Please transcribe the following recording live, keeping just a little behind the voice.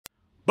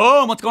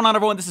Boom! What's going on,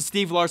 everyone? This is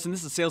Steve Larson.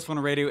 This is Sales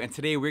Funnel Radio, and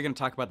today we're going to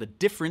talk about the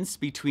difference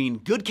between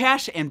good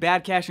cash and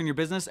bad cash in your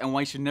business and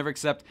why you should never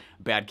accept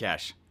bad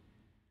cash.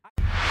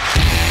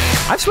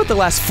 I've spent the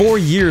last 4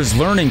 years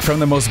learning from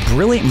the most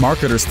brilliant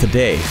marketers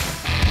today.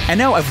 And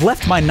now I've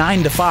left my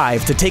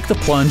 9-to-5 to take the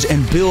plunge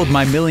and build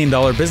my $1 million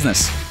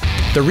business.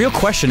 The real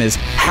question is,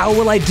 how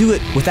will I do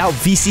it without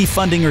VC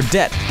funding or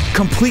debt,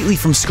 completely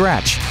from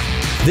scratch?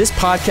 This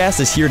podcast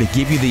is here to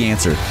give you the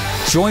answer.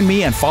 Join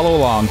me and follow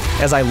along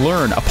as I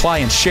learn, apply,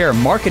 and share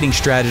marketing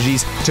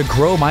strategies to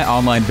grow my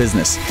online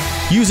business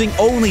using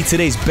only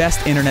today's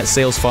best internet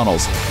sales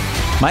funnels.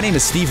 My name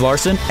is Steve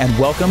Larson, and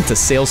welcome to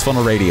Sales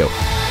Funnel Radio.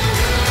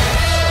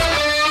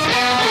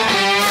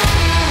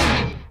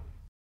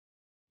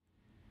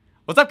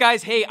 What's up,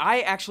 guys? Hey,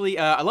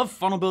 I love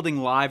funnel building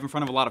live in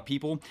front of a lot of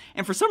people,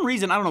 and for some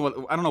reason, I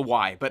don't know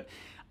why, but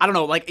I don't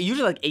know,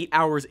 usually 8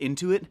 hours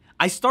into it,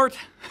 I start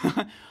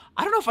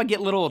I don't know if I get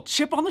a little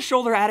chip on the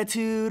shoulder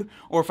attitude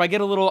or if I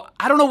get a little,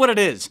 I don't know what it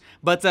is.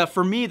 But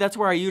for me, that's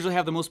where I usually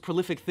have the most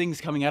prolific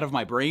things coming out of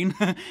my brain.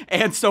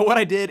 And so what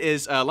I did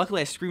is,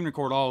 luckily I screen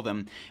record all of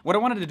them. What I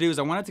wanted to do is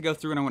I wanted to go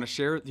through and I want to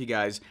share with you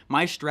guys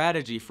my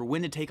strategy for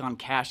when to take on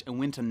cash and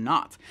when to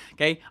not.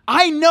 Okay?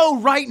 I know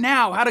right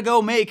now how to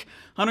go make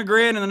 100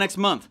 grand in the next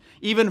month.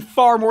 Even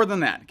far more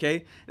than that,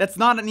 okay? That's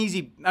not an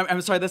easy,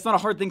 I'm sorry, that's not a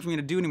hard thing for me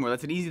to do anymore.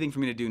 That's an easy thing for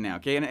me to do now,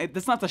 okay? And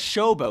that's not the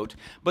showboat,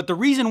 but the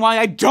reason why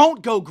I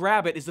don't go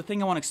grab it is the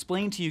thing I want to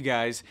explain to you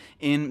guys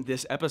in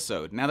this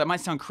episode. Now, that might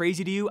sound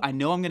crazy to you. I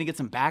know I'm going to get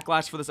some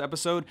backlash for this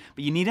episode,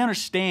 but you need to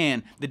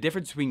understand the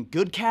difference between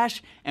good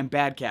cash and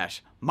bad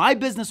cash. My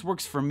business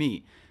works for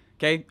me.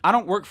 Okay, I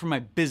don't work for my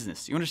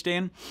business. You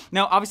understand?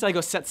 Now, obviously, I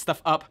go set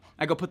stuff up.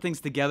 I go put things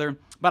together.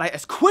 But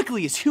as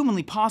quickly as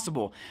humanly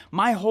possible,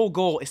 my whole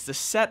goal is to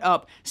set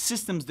up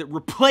systems that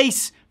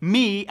replace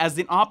me as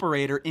the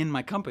operator in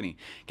my company.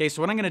 Okay,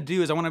 so what I'm going to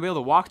do is I want to be able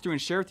to walk through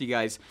and share with you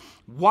guys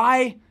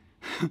why.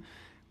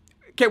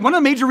 Okay, one of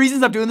the major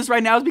reasons I'm doing this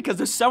right now is because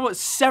there's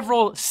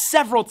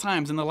several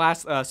times in the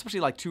last,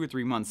 especially 2 or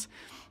 3 months,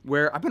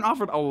 where I've been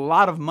offered a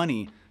lot of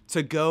money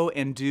to go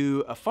and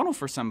do a funnel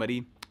for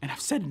somebody, and I've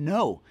said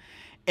no.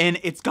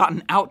 And it's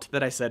gotten out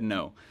that I said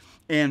no.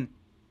 And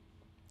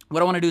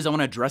what I want to do is I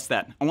want to address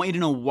that. I want you to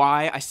know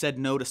why I said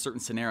no to certain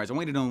scenarios. I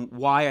want you to know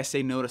why I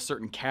say no to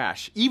certain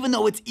cash, even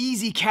though it's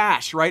easy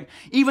cash, right?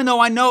 Even though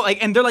I know,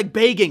 and they're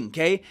begging,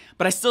 okay?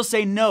 But I still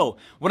say no.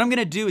 What I'm going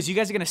to do is you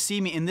guys are going to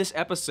see me in this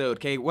episode,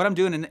 okay? What I'm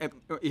doing,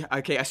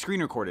 okay, I screen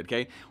recorded,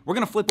 okay? We're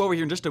going to flip over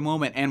here in just a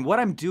moment. And what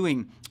I'm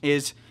doing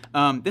is,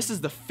 this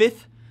is the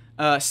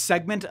 5th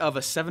segment of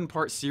a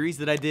 7-part series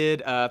that I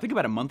did, I think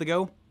about a month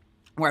ago,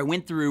 where I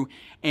went through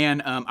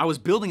and I was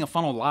building a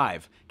funnel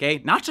live, okay?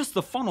 Not just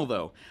the funnel,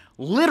 though.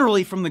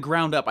 Literally from the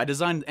ground up, I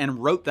designed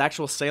and wrote the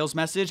actual sales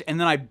message,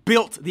 and then I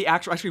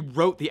actually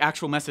wrote the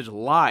actual message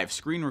live,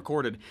 screen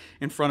recorded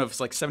in front of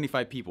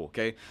 75 people,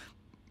 okay?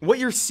 What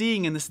you're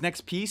seeing in this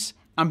next piece,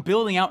 I'm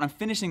building out and I'm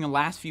finishing the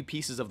last few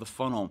pieces of the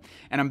funnel,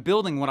 and I'm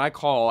building what I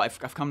call, I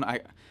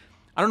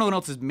don't know what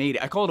else is made.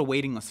 I call it a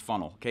waiting list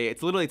funnel, okay?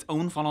 It's literally its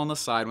own funnel on the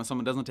side when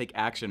someone doesn't take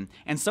action.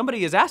 And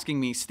somebody is asking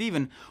me,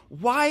 Steven,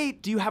 why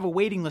do you have a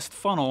waiting list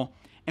funnel,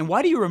 and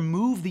why do you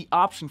remove the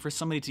option for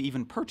somebody to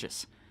even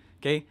purchase,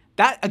 okay?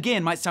 That,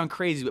 again, might sound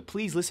crazy, but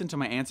please listen to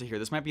my answer here.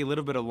 This might be a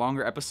little bit of a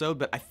longer episode,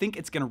 but I think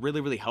it's going to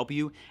really, really help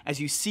you as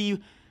you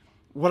see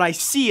what I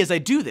see as I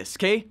do this,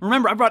 okay?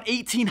 Remember, I brought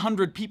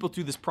 1,800 people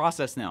through this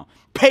process now.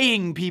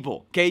 Paying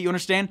people, okay? You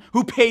understand?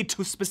 Who paid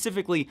to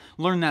specifically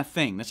learn that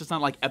thing. That's just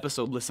not like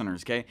episode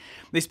listeners, okay?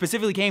 They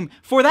specifically came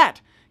for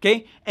that,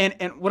 okay? And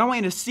what I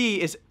want you to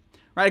see is,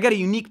 right, I got a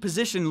unique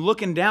position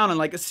looking down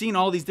and seeing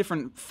all these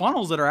different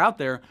funnels that are out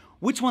there.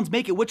 Which ones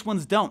make it, which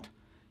ones don't,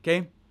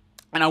 okay?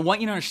 And I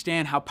want you to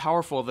understand how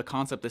powerful of the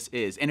concept this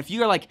is. And if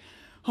you're like,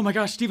 oh my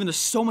gosh, Steven, there's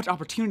so much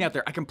opportunity out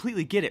there, I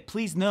completely get it.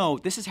 Please know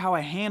this is how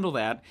I handle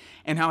that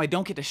and how I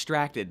don't get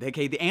distracted.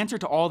 Okay, the answer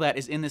to all that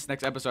is in this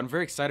next episode. I'm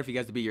very excited for you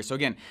guys to be here. So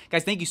again,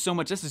 guys, thank you so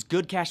much. This is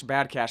good cash,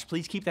 bad cash.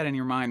 Please keep that in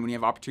your mind when you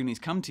have opportunities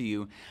come to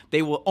you.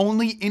 They will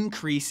only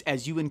increase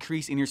as you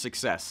increase in your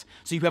success.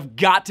 So you have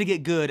got to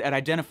get good at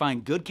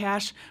identifying good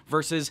cash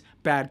versus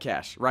bad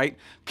cash, right?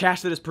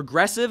 Cash that is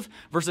progressive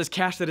versus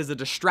cash that is a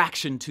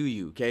distraction to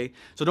you, okay?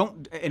 So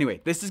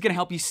anyway, this is gonna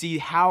help you see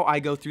how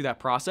I go through that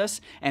process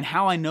and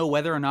how I know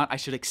whether or not I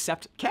should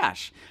accept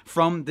cash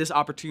from this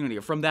opportunity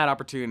or from that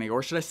opportunity,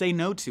 or should I say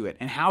no to it,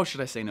 and how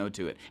should I say no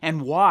to it,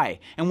 and why,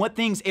 and what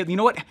things, you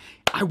know what?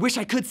 I wish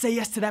I could say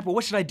yes to that, but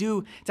what should I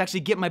do to actually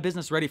get my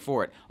business ready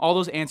for it? All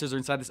those answers are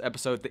inside this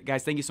episode.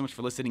 Guys, thank you so much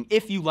for listening.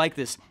 If you like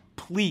this,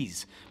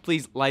 please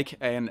like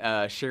and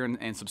share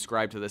and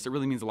subscribe to this. It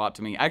really means a lot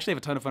to me. I actually have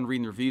a ton of fun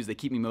reading the reviews. They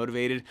keep me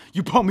motivated.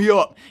 You pump me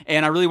up,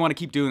 and I really want to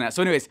keep doing that.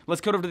 So anyways,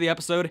 let's cut over to the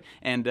episode,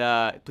 and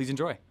please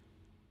enjoy.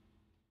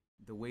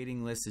 The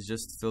waiting list is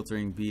just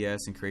filtering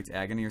BS and creates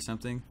agony or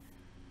something?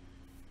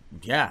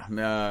 Yeah,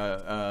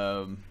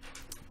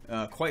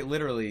 quite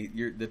literally,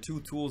 the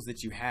two tools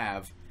that you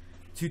have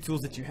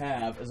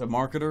as a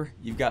marketer,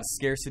 you've got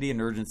scarcity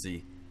and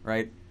urgency,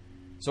 right?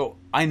 So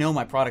I know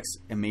my product's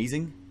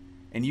amazing,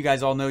 and you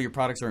guys all know your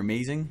products are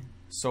amazing.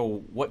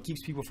 So what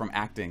keeps people from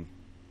acting?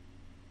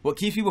 What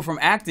keeps people from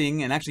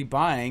acting and actually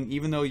buying,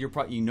 even though you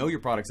know your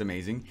product's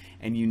amazing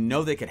and you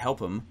know they could help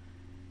them?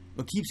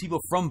 What keeps people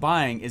from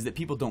buying is that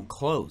people don't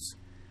close.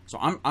 So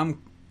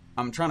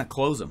I'm trying to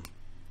close them.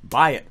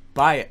 Buy it,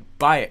 buy it,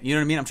 buy it. You know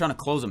what I mean? I'm trying to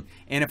close them.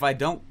 And if I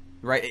don't,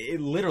 right,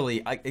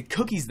 it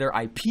cookies their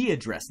IP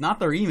address, not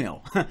their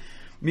email. I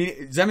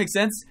mean, does that make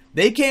sense?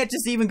 They can't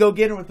just even go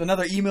get it with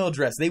another email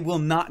address. They will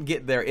not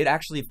get there. It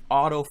actually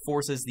auto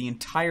forces the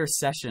entire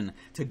session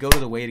to go to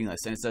the waiting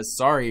list. And it says,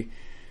 sorry,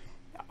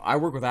 I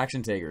work with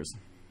action takers.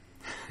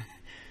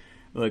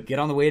 Look, get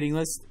on the waiting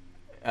list.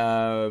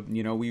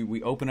 You know,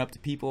 we open up to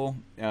people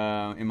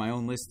in my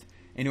own list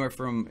anywhere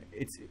from,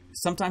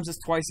 sometimes it's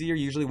twice a year,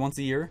 usually once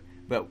a year,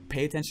 but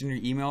pay attention to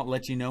your email. It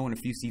lets you know when a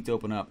few seats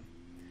open up.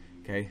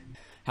 Okay.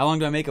 How long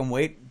do I make them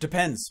wait?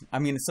 Depends. I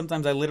mean,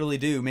 sometimes I literally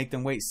do make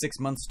them wait 6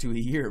 months to a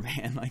year,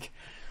 man. Like,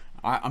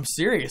 I'm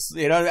serious.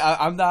 You know,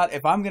 I'm not,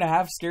 if I'm going to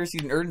have scarcity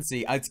and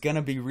urgency, it's going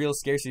to be real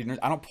scarcity and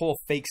urgency. I don't pull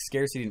fake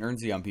scarcity and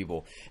urgency on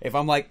people. If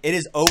I'm like, it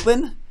is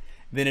open,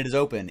 then it is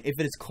open. If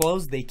it is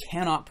closed, they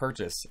cannot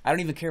purchase. I don't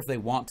even care if they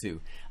want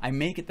to. I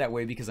make it that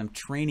way because I'm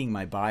training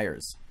my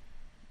buyers.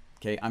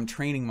 Okay, I'm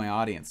training my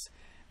audience.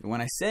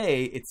 When I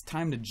say it's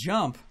time to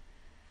jump,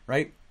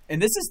 right?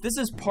 And this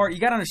is part, you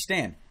got to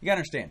understand. You got to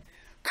understand.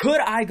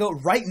 Could I go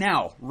right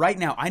now,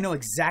 I know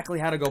exactly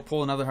how to go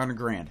pull another 100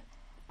 grand.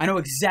 I know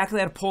exactly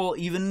how to pull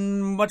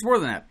even much more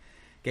than that.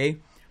 Okay?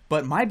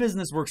 But my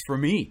business works for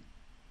me.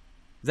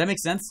 Does that make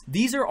sense?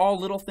 These are all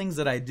little things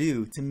that I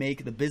do to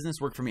make the business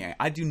work for me.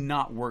 I do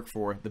not work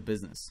for the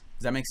business.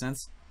 Does that make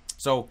sense?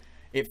 So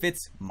it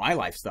fits my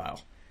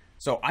lifestyle.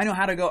 So I know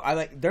how to go.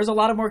 There's a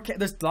lot of more,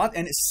 there's a lot,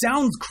 and it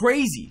sounds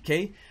crazy,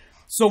 okay?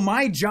 So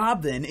my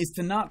job then is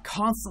to not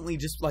constantly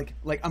just like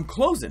I'm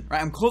closing,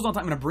 right? I'm closing on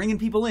time. I'm going to bring in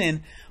people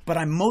in, but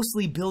I'm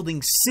mostly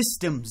building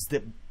systems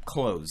that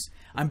close.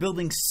 I'm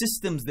building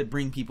systems that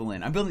bring people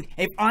in.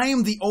 If I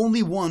am the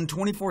only one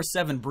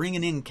 24/7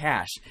 bringing in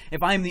cash,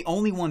 if I am the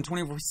only one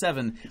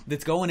 24/7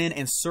 that's going in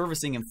and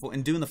servicing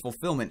and doing the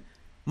fulfillment,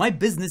 my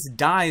business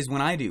dies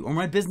when I do, or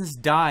my business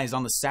dies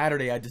on the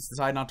Saturday I just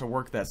decide not to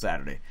work that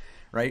Saturday,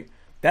 right?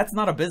 That's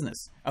not a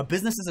business. A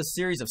business is a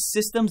series of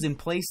systems in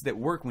place that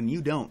work when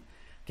you don't.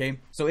 Okay,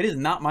 so it is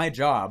not my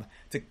job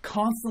to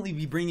constantly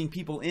be bringing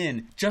people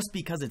in just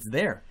because it's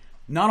there.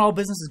 Not all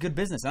business is good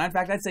business. And in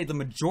fact, I'd say the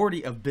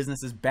majority of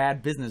business is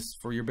bad business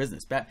for your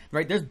business.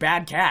 Right? There's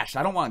bad cash.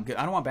 I don't want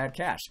bad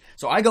cash.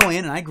 So I go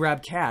in and I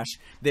grab cash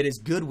that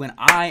is good when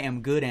I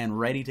am good and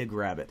ready to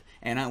grab it.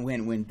 And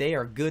when they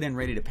are good and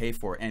ready to pay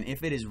for it. And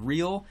if it is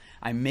real,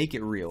 I make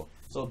it real.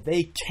 So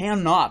they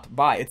cannot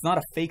buy. It's not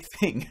a fake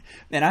thing.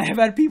 And I have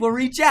had people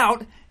reach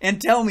out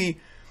and tell me,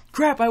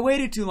 crap, I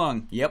waited too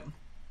long. Yep.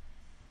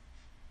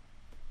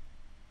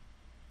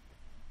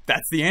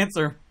 That's the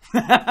answer.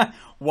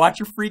 Watch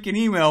your freaking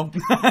email.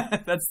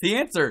 That's the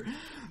answer.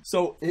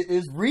 So it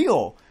is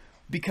real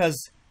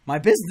because my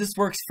business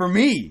works for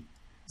me.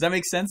 Does that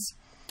make sense?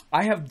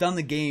 I have done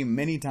the game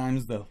many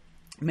times though.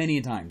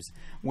 Many times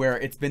where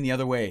it's been the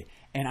other way.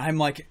 And I'm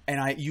like,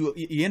 and you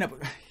end up,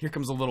 here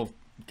comes a little,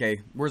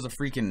 okay, where's a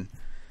freaking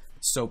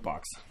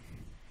soapbox?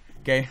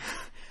 Okay.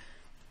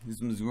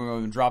 We're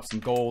going to drop some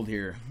gold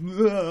here.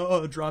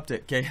 Oh, dropped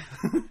it. Okay.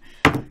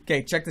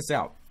 Okay, check this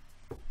out.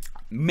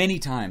 Many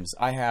times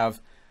I have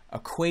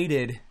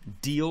equated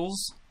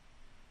deals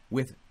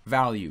with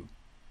value.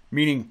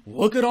 Meaning,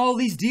 look at all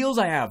these deals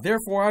I have,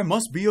 therefore I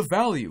must be of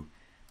value.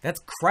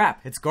 That's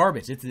crap. It's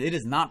garbage. It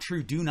is not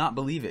true. Do not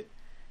believe it.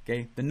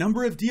 Okay? The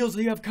number of deals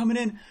that you have coming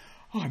in,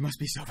 oh, I must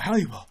be so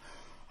valuable.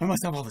 I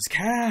must have all this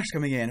cash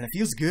coming in, and it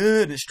feels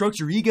good, and it strokes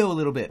your ego a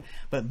little bit.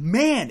 But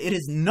man, it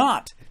is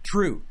not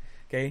true.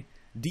 Okay?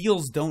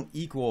 Deals don't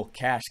equal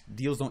cash.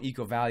 Deals don't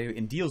equal value,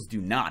 and deals do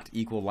not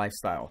equal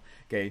lifestyle.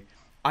 Okay?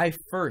 I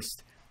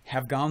first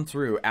have gone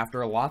through,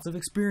 after lots of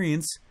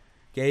experience,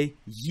 okay,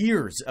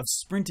 years of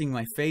sprinting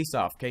my face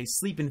off, okay,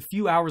 sleeping a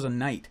few hours a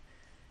night,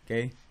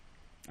 okay.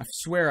 I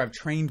swear I've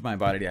trained my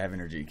body to have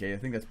energy, okay. I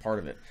think that's part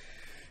of it,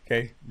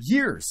 okay.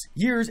 Years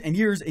and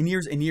years and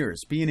years and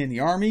years being in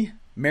the army,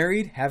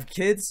 married, have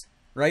kids,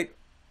 right,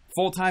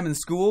 full time in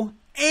school,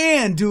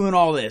 and doing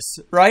all this,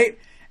 right,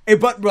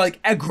 but like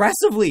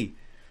aggressively,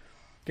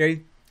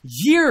 okay.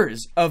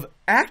 Years of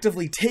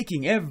actively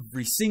taking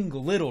every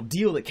single little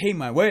deal that came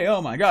my way.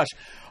 Oh my gosh.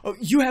 Oh,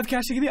 you have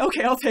cash to give me?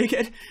 Okay, I'll take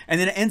it. And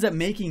then it ends up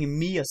making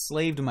me a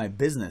slave to my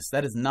business.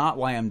 That is not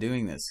why I'm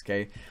doing this,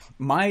 okay?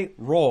 My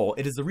role,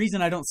 it is the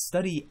reason I don't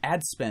study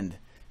ad spend.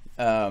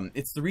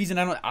 It's the reason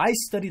I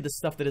study the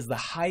stuff that is the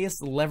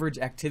highest leverage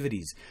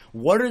activities.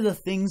 What are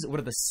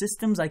the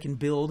systems I can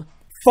build,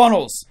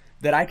 funnels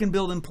that I can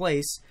build in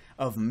place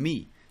of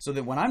me? So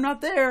that when I'm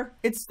not there,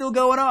 it's still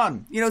going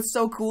on. You know, it's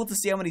so cool to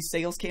see how many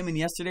sales came in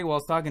yesterday while I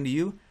was talking to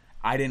you.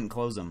 I didn't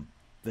close them.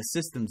 The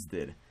systems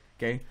did.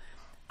 Okay?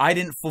 I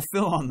didn't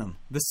fulfill on them.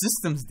 The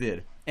systems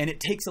did. And it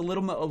takes a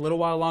little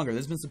while longer.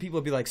 There's been some people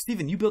who be like,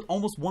 Steven, you built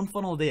almost one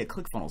funnel a day at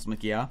ClickFunnels. I'm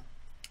like, yeah.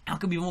 How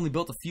come you've only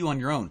built a few on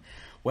your own?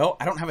 Well,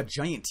 I don't have a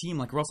giant team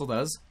like Russell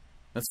does.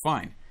 That's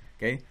fine.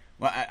 Okay.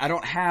 Well, I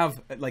don't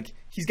have, like,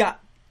 he's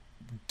got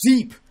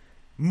deep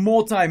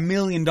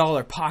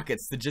multi-million-dollar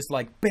pockets to just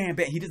like bam,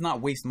 bam. He does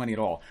not waste money at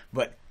all,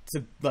 but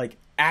to like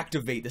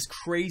activate this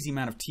crazy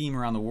amount of team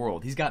around the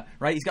world. He's got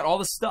all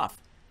this stuff.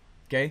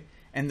 Okay.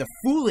 And the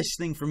foolish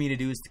thing for me to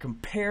do is to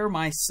compare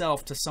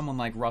myself to someone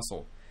like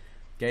Russell.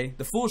 Okay.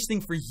 The foolish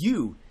thing for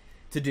you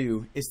to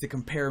do is to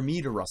compare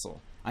me to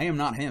Russell. I am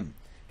not him.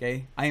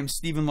 Okay, I am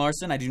Stephen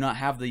Larsen. I do not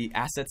have the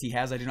assets he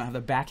has. I do not have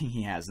the backing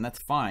he has, and that's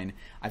fine.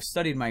 I've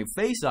studied my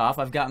face off.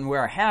 I've gotten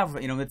where I have.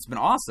 It's been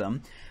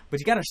awesome.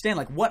 But you got to understand,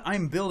 like, what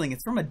I'm building,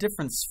 it's from a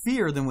different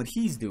sphere than what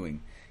he's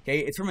doing. Okay,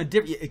 it's from a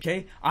different.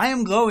 Okay, I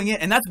am glowing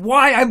it, and that's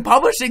why I'm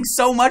publishing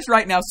so much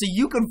right now, so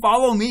you can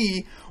follow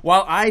me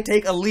while I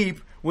take a leap,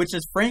 which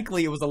is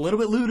frankly, it was a little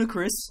bit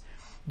ludicrous,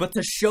 but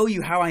to show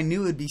you how I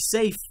knew it'd be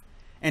safe.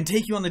 And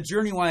take you on the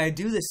journey why I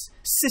do this.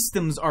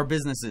 Systems are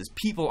businesses.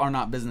 People are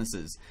not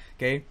businesses.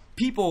 Okay?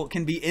 People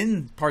can be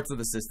in parts of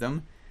the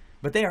system,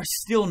 but they are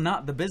still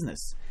not the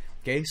business.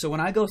 Okay? So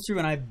when I go through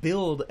and I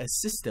build a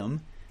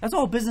system, that's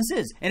all business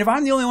is. And if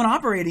I'm the only one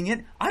operating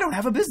it, I don't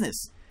have a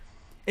business.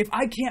 If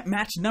I can't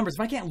match numbers,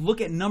 if I can't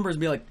look at numbers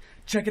and be like,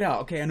 check it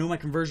out. Okay, I know my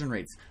conversion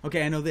rates.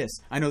 Okay, I know this.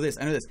 I know this.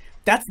 I know this.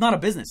 That's not a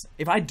business.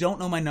 If I don't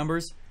know my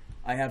numbers,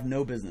 I have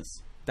no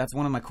business. That's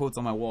one of my quotes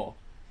on my wall.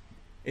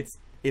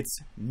 It's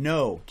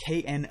know,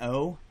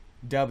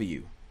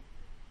 K-N-O-W.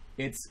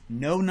 It's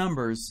know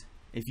numbers.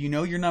 If you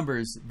know your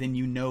numbers, then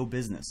you know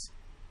business.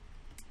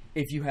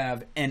 If you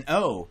have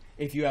N-O,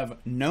 if you have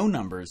no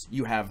numbers,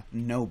 you have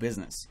no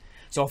business.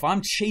 So if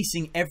I'm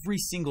chasing every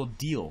single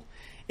deal,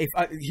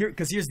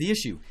 because here's the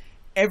issue.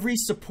 Every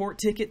support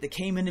ticket that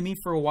came into me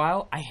for a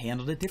while, I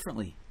handled it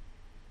differently.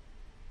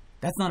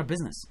 That's not a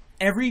business.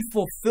 Every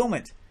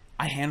fulfillment,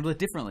 I handled it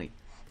differently.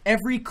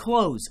 Every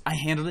close, I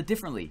handled it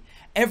differently.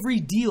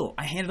 Every deal,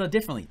 I handled it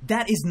differently.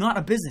 That is not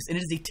a business. And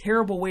it is a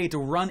terrible way to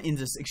run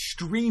into this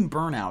extreme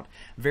burnout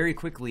very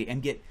quickly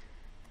and get...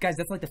 Guys,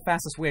 that's like the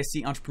fastest way I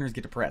see entrepreneurs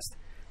get depressed.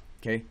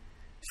 Okay?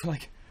 So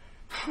like,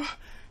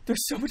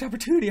 there's so much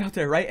opportunity out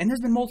there, right? And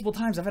there's been multiple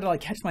times I've had to like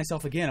catch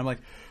myself again. I'm like,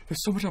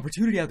 there's so much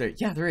opportunity out there.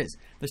 Yeah, there is.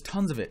 There's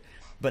tons of it.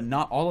 But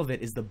not all of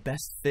it is the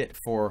best fit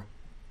for,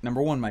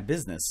 number one, my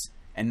business.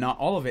 And not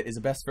all of it is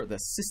the best for the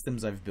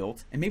systems I've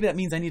built. And maybe that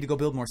means I need to go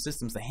build more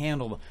systems to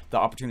handle the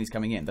opportunities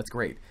coming in. That's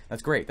great.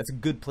 That's great. That's a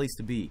good place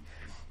to be.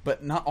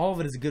 But not all of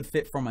it is a good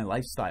fit for my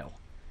lifestyle.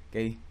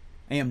 Okay?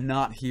 I am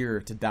not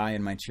here to die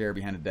in my chair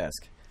behind a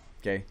desk.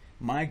 Okay?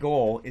 My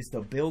goal is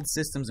to build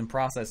systems and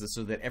processes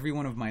so that every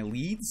one of my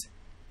leads,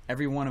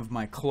 every one of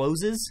my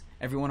closes,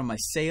 every one of my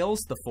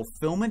sales, the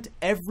fulfillment,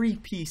 every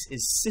piece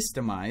is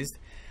systemized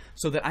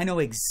so that I know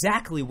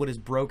exactly what is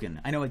broken.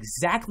 I know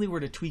exactly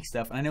where to tweak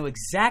stuff, and I know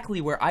exactly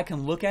where I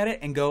can look at it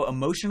and go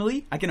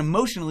emotionally. I can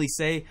emotionally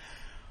say,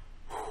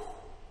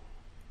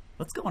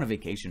 let's go on a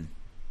vacation.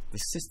 The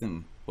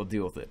system will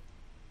deal with it.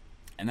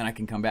 And then I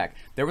can come back.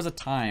 There was a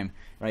time,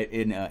 right,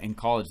 in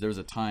college, there was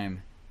a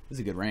time, this is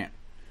a good rant.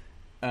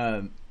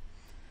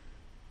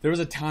 There was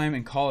a time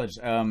in college,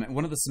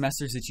 one of the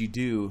semesters that you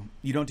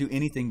don't do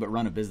anything but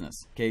run a business,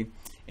 okay?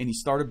 And you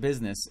start a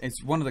business.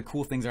 It's one of the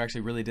cool things I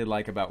actually really did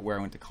like about where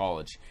I went to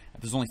college.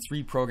 There's only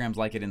 3 programs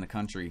like it in the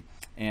country,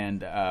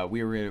 and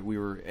we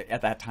were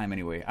at that time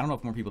anyway. I don't know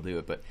if more people do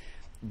it, but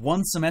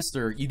one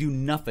semester you do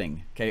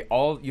nothing, okay?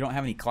 You don't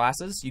have any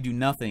classes. You do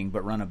nothing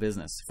but run a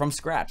business from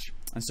scratch.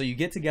 And so you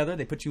get together.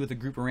 They put you with a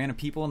group of random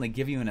people, and they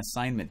give you an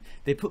assignment.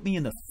 They put me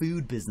in the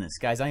food business,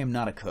 guys. I am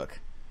not a cook.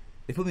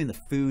 They put me in the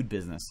food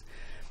business.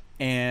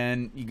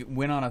 And you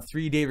went on a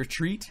 3-day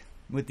retreat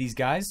with these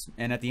guys,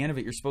 and at the end of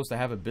it, you're supposed to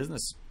have a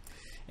business.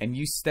 And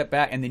you step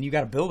back, and then you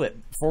got to build it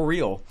for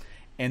real,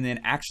 and then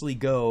actually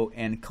go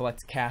and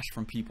collect cash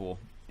from people.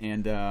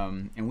 And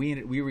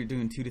we were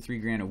doing $2 to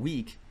 $3 grand a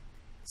week,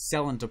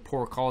 selling to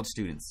poor college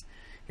students.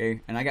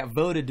 Okay, and I got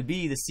voted to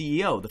be the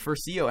CEO, the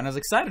first CEO, and I was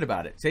excited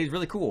about it. So it's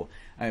really cool.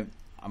 I've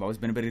always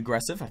been a bit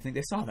aggressive. I think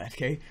they saw that.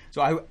 Okay,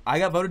 so I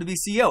got voted to be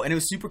CEO, and it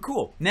was super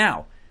cool.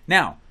 Now,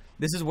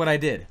 this is what I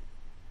did.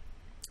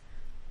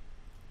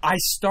 I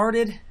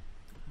started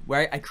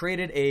where I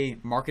created a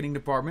marketing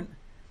department,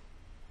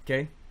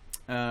 okay,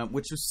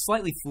 which was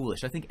slightly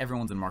foolish. I think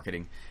everyone's in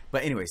marketing.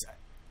 But anyways,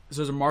 so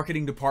there's a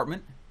marketing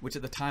department, which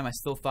at the time I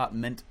still thought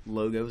meant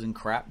logos and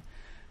crap.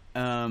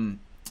 I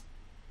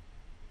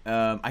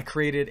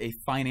created a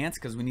finance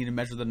because we need to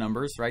measure the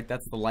numbers, right?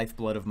 That's the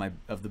lifeblood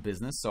of the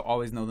business, so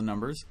always know the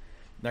numbers.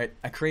 Right?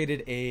 I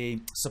created a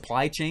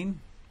supply chain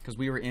because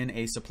we were in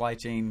a supply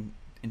chain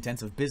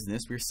intensive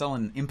business. We were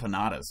selling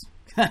empanadas.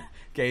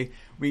 Okay,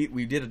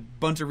 we did a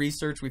bunch of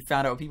research. We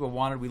found out what people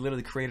wanted. We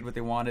literally created what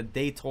they wanted.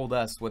 They told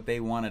us what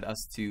they wanted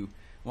to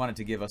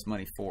give us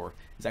money for.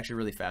 It's actually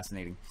really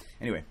fascinating.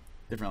 Anyway,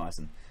 different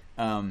lesson.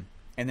 And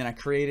then I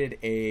created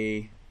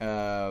I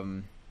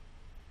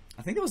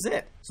think that was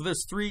it. So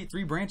there's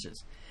three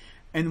branches.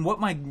 And what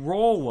my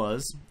role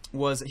was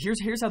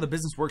here's how the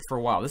business worked for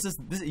a while. This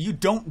you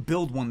don't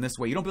build one this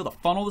way. You don't build a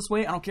funnel this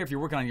way. I don't care if you're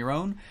working on your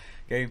own.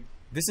 Okay,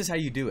 this is how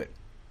you do it.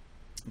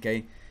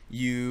 Okay,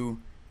 you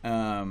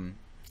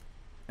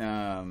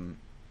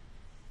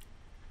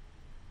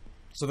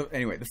So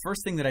anyway, the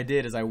first thing that I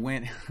did is I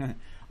went,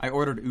 I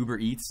ordered Uber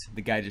Eats.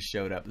 The guy just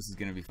showed up. This is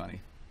gonna be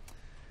funny.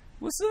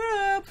 What's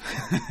up?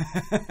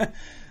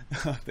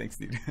 Oh, thanks,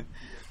 dude.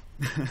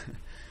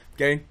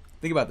 Okay,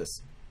 think about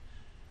this.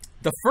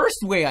 The first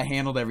way I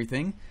handled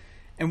everything,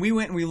 and we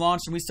went and we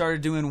launched and we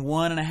started doing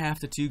 $1.5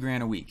 to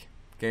 $2 a week.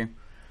 Okay,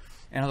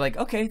 and I was like,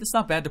 okay, that's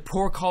not bad. The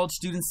poor college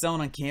students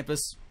selling on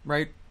campus,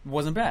 right?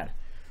 Wasn't bad.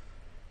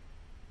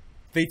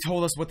 They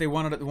told us what they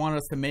wanted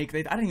us to make.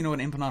 I didn't even know what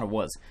an empanada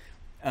was.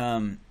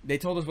 They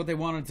told us what they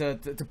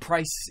wanted to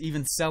price,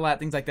 even sell at,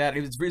 things like that.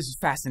 It was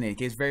fascinating.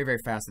 Okay? It was very, very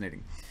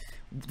fascinating.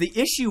 The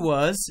issue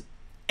was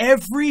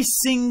every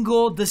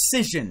single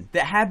decision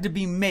that had to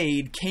be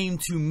made came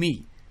to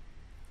me.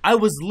 I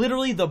was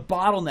literally the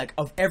bottleneck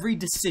of every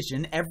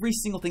decision, every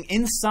single thing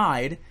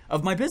inside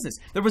of my business.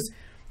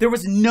 There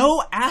was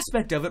no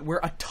aspect of it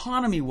where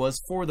autonomy was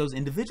for those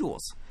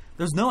individuals.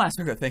 There was no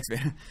aspect of it. Thanks,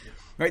 man.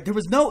 Right? There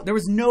was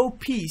no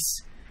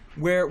piece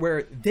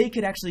where they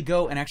could actually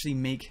go and actually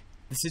make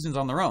decisions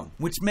on their own,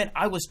 which meant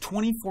I was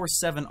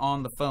 24/7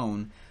 on the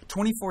phone,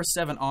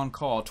 24/7 on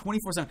call,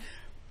 24/7.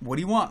 What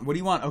do you want? What do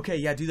you want? Okay,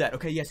 yeah, do that.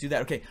 Okay, yes, do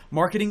that. Okay,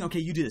 marketing. Okay,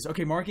 you do this.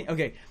 Okay, marketing.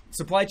 Okay,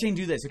 supply chain,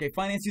 do this. Okay,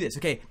 finance, do this.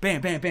 Okay,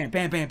 bam, bam, bam,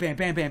 bam, bam, bam,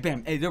 bam, bam,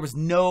 bam. Hey, there was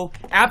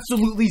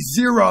absolutely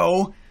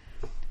zero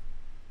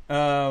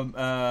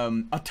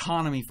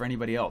autonomy for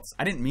anybody else.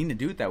 I didn't mean to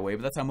do it that way,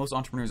 but that's how most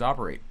entrepreneurs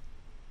operate.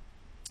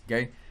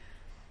 Okay,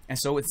 and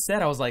so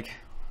instead, I was like,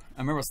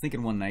 I remember I was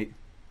thinking one night.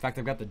 In fact,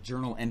 I've got the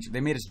journal entry.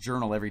 They made us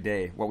journal every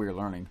day what we were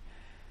learning,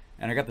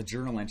 and I got the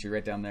journal entry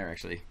right down there.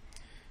 Actually,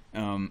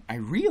 I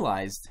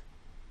realized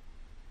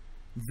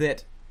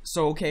that,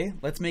 so okay,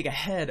 let's make a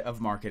head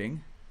of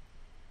marketing,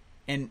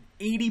 and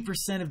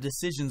 80% of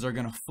decisions are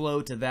going to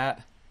flow to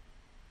that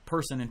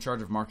person in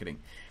charge of marketing.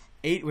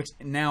 Which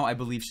now I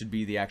believe should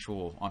be the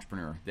actual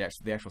entrepreneur, the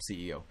actual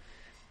CEO.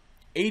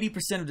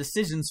 80% of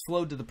decisions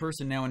flowed to the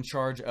person now in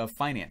charge of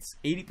finance.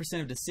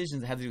 80% of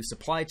decisions that had to do with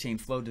supply chain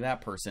flowed to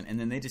that person, and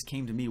then they just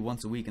came to me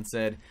once a week and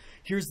said,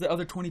 here's the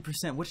other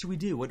 20%. What should we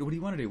do? What do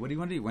you want to do? What do you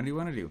want to do? When do you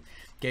want to do?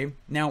 Okay.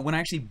 Now, when I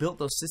actually built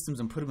those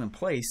systems and put them in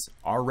place,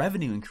 our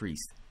revenue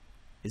increased.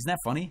 Isn't that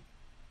funny?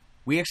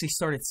 We actually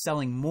started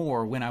selling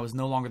more when I was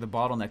no longer the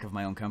bottleneck of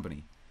my own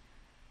company.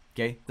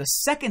 Okay. The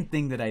second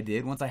thing that I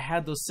did, once I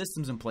had those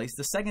systems in place,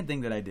 the second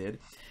thing that I did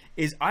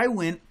is I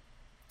went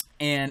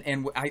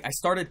and I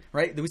started,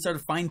 right? Then we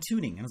started fine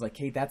tuning. And I was like,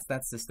 hey, that's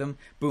that system.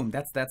 Boom,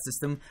 that's that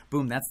system.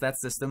 Boom, that's that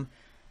system.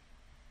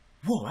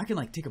 Whoa, I can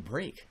like take a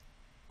break.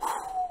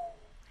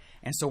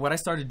 And so what I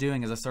started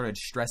doing is I started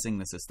stressing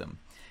the system.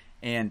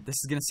 And this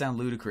is going to sound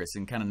ludicrous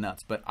and kind of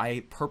nuts, but I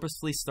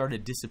purposefully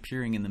started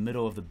disappearing in the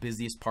middle of the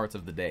busiest parts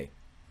of the day.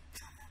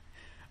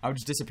 I would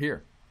just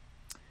disappear.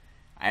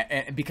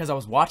 Because I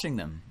was watching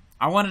them.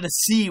 I wanted to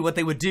see what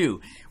they would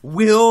do.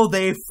 Will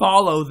they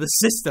follow the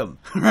system,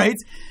 right?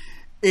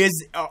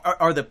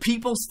 Are the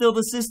people still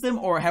the system,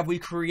 or have we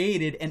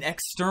created an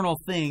external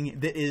thing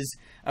that is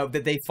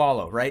that they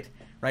follow, right?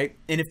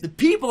 And if the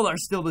people are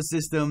still the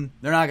system,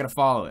 they're not going to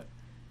follow it.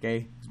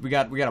 Okay, we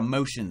got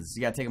emotions.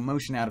 You got to take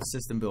emotion out of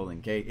system building.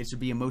 Okay, it should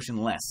be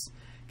emotionless.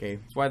 Okay,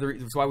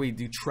 that's why we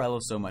do Trello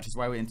so much. It's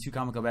why in Two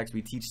Comical Backs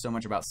we teach so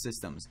much about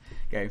systems.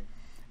 Okay,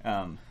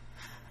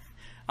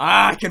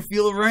 I can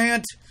feel a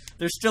rant.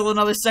 There's still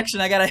another section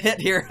I gotta hit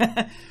here,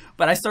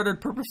 but I started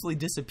purposefully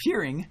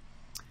disappearing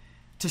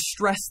to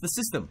stress the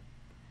system,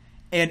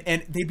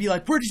 and they'd be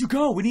like, "Where did you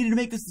go? We needed to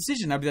make this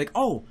decision." I'd be like,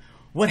 "Oh,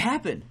 what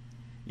happened?"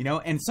 You know,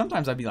 and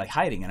sometimes I'd be like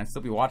hiding, and I'd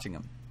still be watching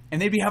them.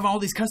 And they'd be having all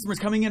these customers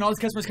coming in,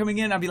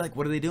 I'd be like,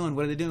 what are they doing?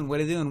 What are they doing? What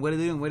are they doing? What are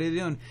they doing? What are they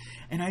doing?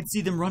 And I'd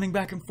see them running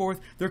back and forth.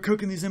 They're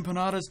cooking these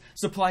empanadas.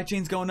 Supply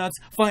chain's going nuts.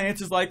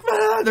 Finance is like,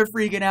 they're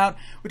freaking out.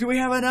 Do we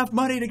have enough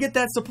money to get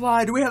that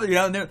supply? Do we have,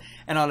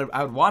 and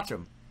I would watch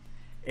them.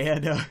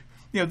 And,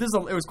 it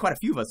was quite a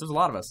few of us. There's a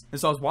lot of us. And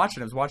so I was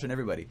watching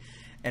everybody.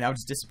 And I would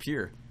just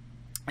disappear.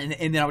 And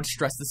then I would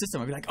stress the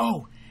system. I'd be like,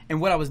 oh. And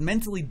what I was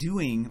actually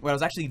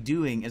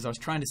doing is I was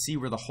trying to see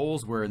where the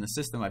holes were in the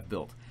system I've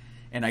built.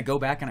 And I go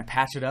back and I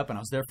patch it up, and I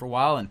was there for a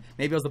while, and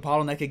maybe I was the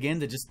bottleneck again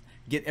to just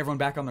get everyone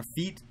back on their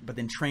feet, but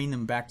then train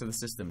them back to the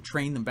system,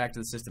 train them back to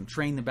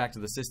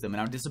the system, and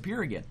I would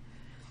disappear again.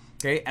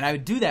 Okay, and I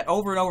would do that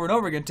over and over and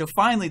over again until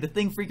finally the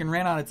thing freaking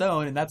ran on its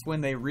own, and that's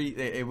when they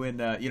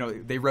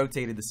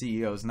rotated the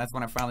CEOs, and that's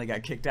when I finally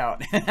got kicked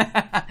out.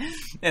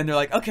 And they're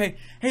like, okay,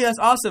 hey, that's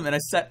awesome, and I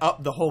set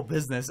up the whole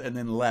business and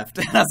then left.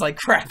 And I was like,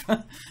 crap.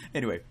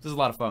 Anyway, this is a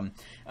lot of fun.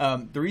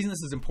 The reason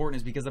this is important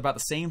is because about the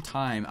same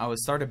time I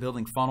started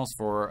building funnels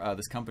for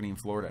this company in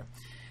Florida,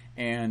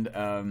 and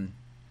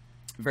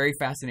very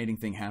fascinating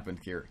thing happened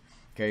here.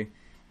 Okay.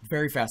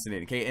 Very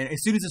fascinating. Okay, and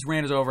as soon as this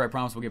rant is over, I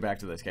promise we'll get back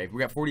to this. Okay, we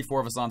got 44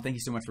 of us on. Thank you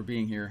so much for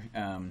being here.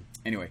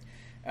 Anyway,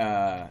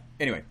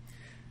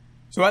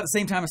 so at the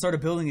same time, I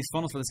started building these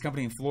funnels for this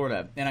company in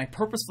Florida, and I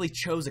purposefully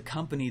chose a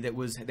company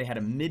they had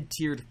a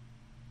mid-tiered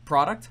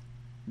product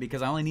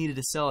because I only needed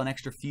to sell an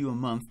extra few a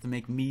month to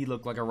make me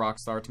look like a rock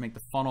star, to make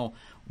the funnel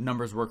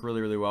numbers work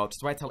really, really well.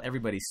 Just why I tell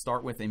everybody,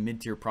 start with a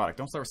mid-tier product.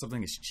 Don't start with something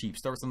that's cheap.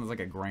 Start with something that's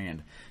like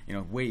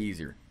 $1,000. Way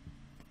easier.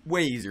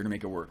 Way easier to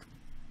make it work.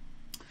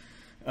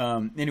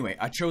 Anyway,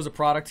 I chose a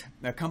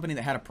company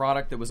that had a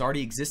product that was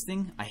already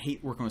existing. I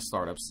hate working with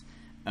startups.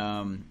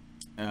 Meaning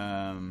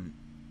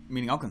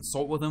I'll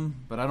consult with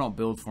them, but I don't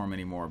build for them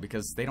anymore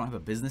because they don't have a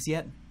business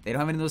yet. They don't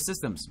have any of those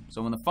systems.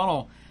 So when the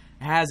funnel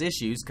has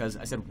issues, because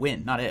I said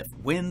when, not if.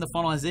 When the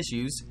funnel has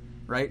issues,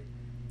 right,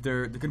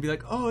 they're going to be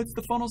like, oh, it's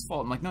the funnel's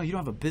fault. I'm like, no, you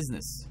don't have a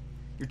business.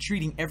 You're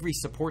treating every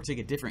support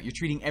ticket different. You're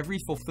treating every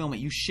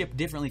fulfillment. You ship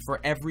differently for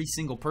every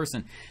single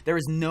person. There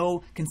is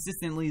no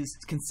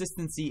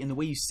consistency in the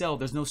way you sell.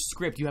 There's no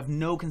script. You have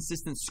no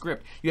consistent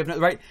script. You have no,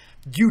 right?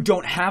 You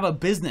don't have a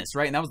business,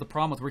 right? And that was the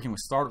problem with working with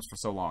startups for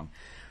so long,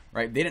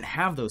 right? They didn't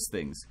have those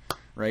things,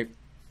 right?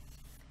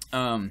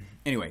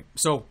 Anyway,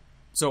 so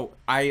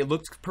I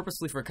looked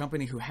purposely for a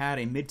company who had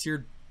a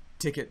mid-tier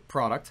ticket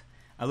product.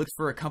 I looked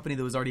for a company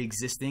that was already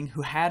existing,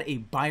 who had a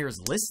buyer's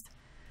list.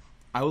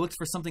 I looked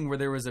for something where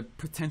there was a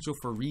potential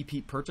for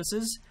repeat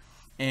purchases,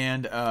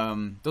 and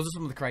those are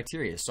some of the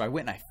criteria. So I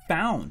went and I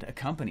found a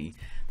company.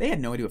 They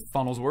had no idea what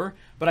funnels were,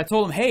 but I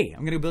told them, hey,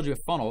 I'm going to build you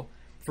a funnel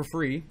for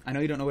free. I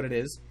know you don't know what it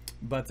is,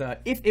 but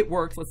if it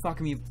works, let's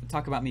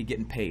talk about me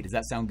getting paid. Does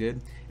that sound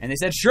good? And they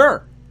said,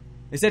 sure.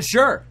 They said,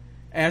 sure.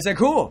 And I said,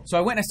 cool. So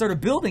I went and I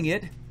started building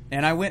it,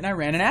 and I went and I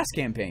ran an ask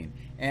campaign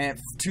and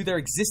to their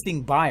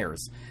existing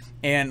buyers.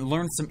 And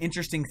learned some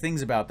interesting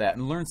things about that,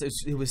 and learned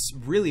it was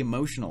really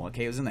emotional.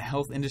 Okay, it was in the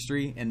health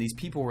industry, and these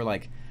people were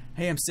like,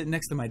 "Hey, I'm sitting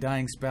next to my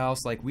dying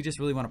spouse. Like, we just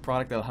really want a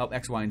product that'll help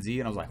X, Y, and Z."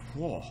 And I was like,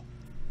 "Whoa!"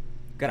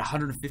 Got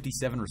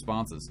 157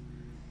 responses,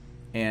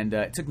 and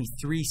it took me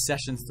 3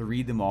 sessions to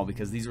read them all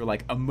because these were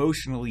like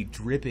emotionally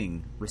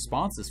dripping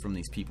responses from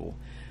these people,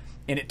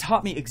 and it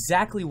taught me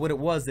exactly what it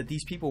was that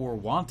these people were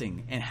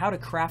wanting and how to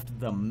craft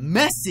the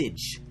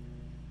message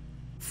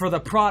for the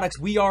products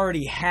we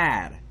already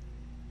had.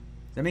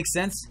 Does that make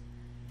sense?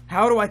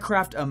 How do I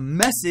craft a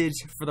message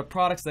for the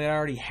products that I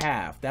already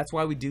have? That's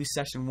why we do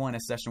session 1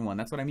 as session 1.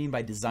 That's what I mean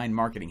by design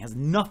marketing. It has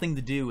nothing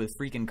to do with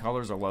freaking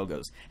colors or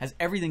logos. It has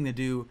everything to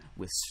do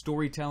with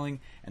storytelling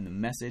and the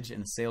message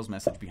and the sales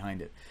message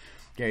behind it.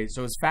 Okay,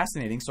 so it's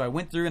fascinating. So I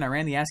went through and I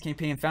ran the ask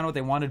campaign, found out what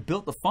they wanted,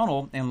 built the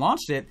funnel, and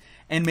launched it,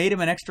 and made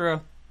them an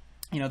extra,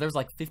 there was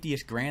like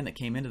 50-ish grand that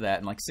came into that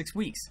in like 6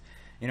 weeks,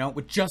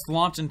 with just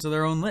launching to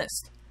their own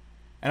list.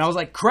 And I was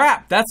like,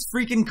 crap, that's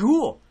freaking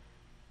cool.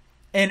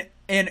 And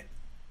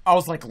I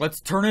was like,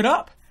 let's turn it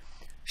up.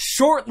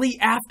 Shortly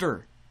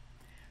after,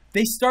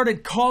 they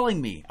started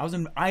calling me. I was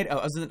in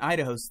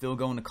Idaho still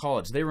going to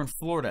college. They were in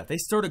Florida. They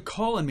started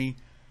calling me,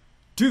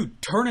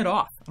 dude, turn it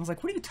off. I was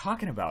like, what are you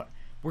talking about?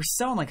 We're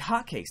selling like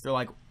hotcakes. They're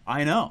like,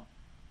 I know.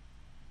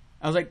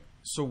 I was like,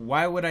 so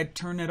why would I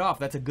turn it off?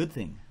 That's a good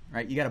thing,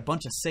 right? You got a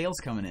bunch of sales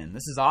coming in.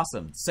 This is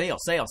awesome. Sale.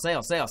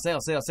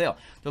 They're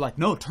like,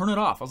 no, turn it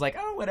off. I was like,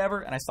 oh,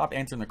 whatever. And I stopped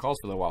answering their calls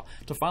for a little while.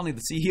 Till finally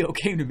the CEO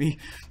came to me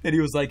and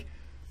he was like,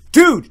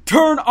 dude,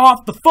 turn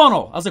off the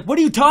funnel. I was like, what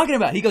are you talking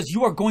about? He goes,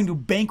 you are going to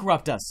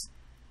bankrupt us.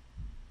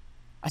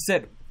 I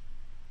said,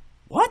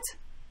 what?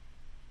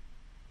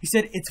 He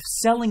said,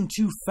 it's selling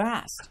too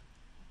fast.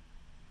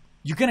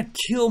 You're going to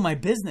kill my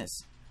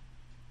business.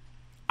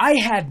 I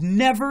had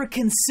never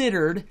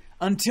considered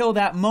until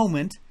that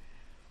moment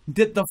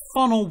that the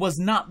funnel was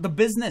not the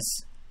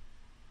business.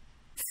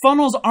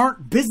 Funnels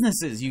aren't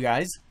businesses, you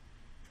guys.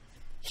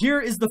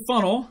 Here is the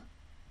funnel.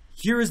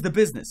 Here is the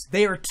business.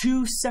 They are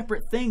two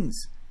separate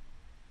things.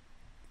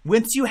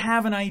 Once you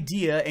have an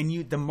idea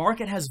and the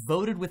market has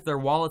voted with their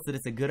wallets that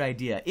it's a good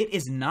idea, it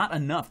is not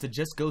enough to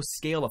just go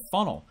scale a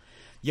funnel.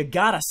 You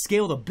gotta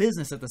scale the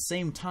business at the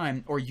same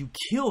time or you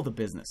kill the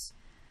business.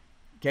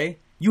 Okay?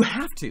 You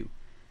have to.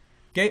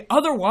 Okay?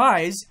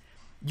 Otherwise,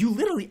 you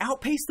literally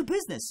outpace the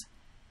business.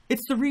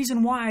 It's the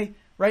reason why,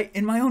 right,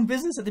 in my own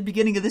business at the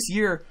beginning of this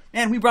year,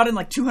 man, we brought in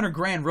like 200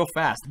 grand real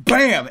fast.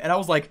 Bam! And I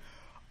was like,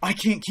 I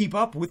can't keep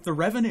up with the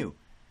revenue.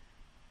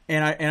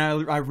 And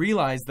I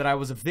realized that I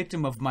was a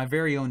victim of my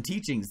very own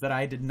teachings, that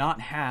I did not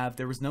have,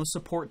 there was no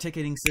support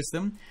ticketing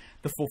system.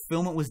 The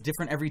fulfillment was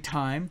different every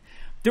time.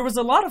 There was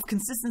a lot of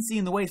consistency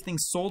in the way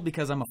things sold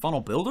because I'm a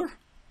funnel builder,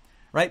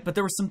 right? But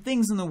there were some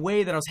things in the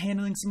way that I was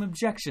handling some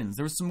objections.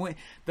 There was some way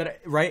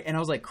that, right? And I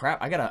was like,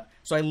 crap,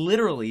 so I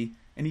literally,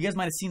 and you guys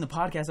might have seen the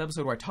podcast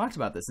episode where I talked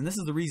about this, and this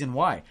is the reason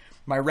why.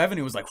 My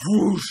revenue was like,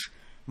 whoosh.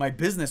 My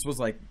business was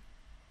like,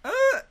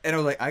 and I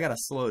was like, I got to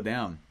slow it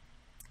down.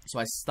 So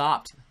I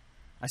stopped.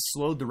 I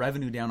slowed the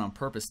revenue down on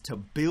purpose to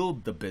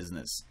build the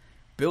business,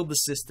 build the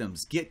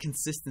systems, get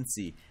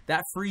consistency.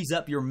 That frees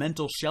up your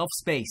mental shelf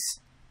space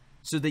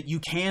so that you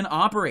can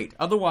operate.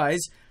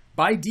 Otherwise,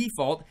 by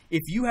default,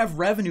 if you have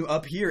revenue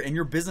up here and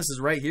your business is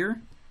right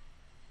here,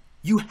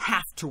 you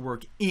have to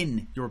work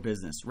in your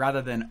business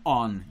rather than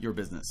on your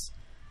business.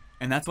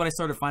 And that's what I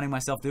started finding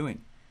myself doing.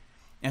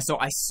 And so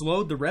I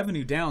slowed the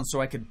revenue down so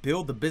I could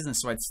build the business,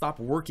 so I'd stop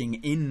working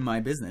in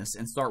my business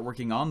and start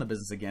working on the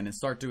business again and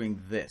start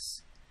doing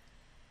this.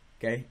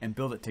 Okay, and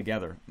build it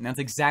together. And that's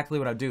exactly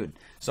what I'm doing.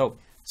 So,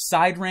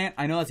 side rant,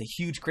 I know that's a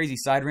huge, crazy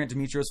side rant,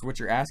 Demetrios, for what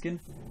you're asking.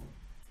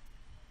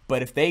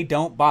 But if they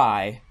don't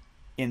buy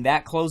in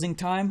that closing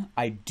time,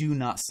 I do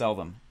not sell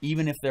them,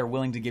 even if they're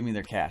willing to give me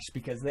their cash,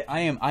 because I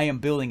am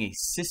building a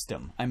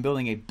system. I'm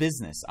building a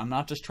business. I'm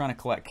not just trying to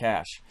collect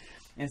cash.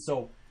 And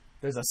so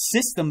there's a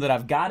system that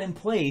I've got in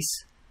place,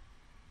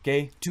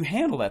 okay, to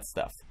handle that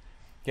stuff.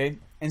 Okay?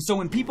 And so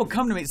when people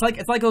come to me, it's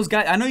like those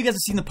guys. I know you guys have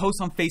seen the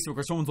posts on Facebook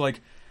where someone's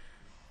like,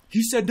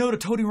 he said no to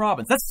Tony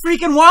Robbins. That's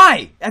freaking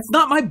why. That's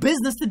not my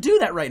business to do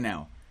that right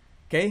now.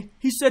 Okay?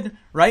 He said,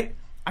 right?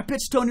 I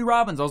pitched Tony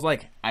Robbins. I was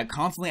like, I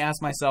constantly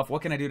ask myself,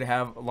 what can I do to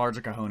have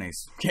larger cojones?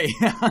 Okay.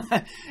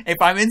 If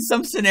I'm in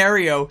some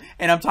scenario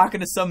and I'm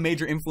talking to some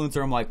major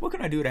influencer, I'm like, what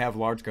can I do to have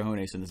large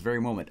cojones in this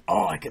very moment?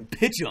 Oh, I can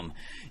pitch him.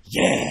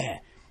 Yeah.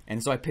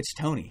 And so I pitched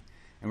Tony,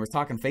 and we're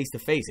talking face to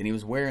face, and he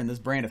was wearing this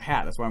brand of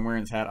hat. That's why I'm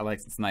wearing this hat.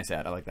 It's a nice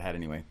hat. I like the hat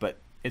anyway, but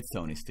it's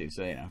Tony's too.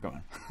 So,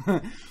 come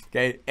on.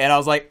 Okay. And I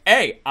was like,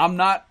 hey, I'm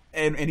not.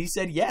 And he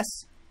said, yes,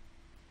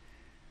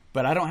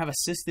 but I don't have a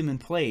system in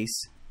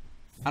place.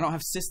 I don't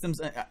have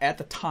systems at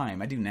the time.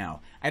 I do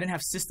now. I didn't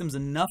have systems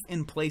enough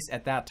in place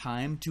at that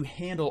time to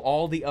handle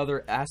all the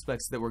other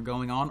aspects that were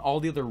going on, all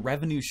the other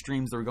revenue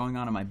streams that were going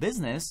on in my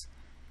business.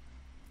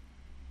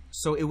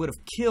 So it would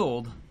have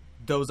killed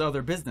those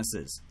other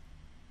businesses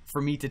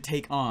for me to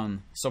take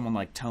on someone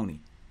like Tony.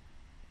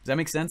 Does that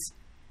make sense?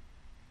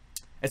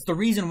 It's the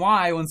reason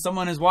why when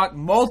someone has walked,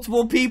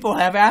 multiple people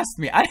have asked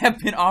me. I have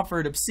been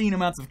offered obscene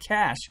amounts of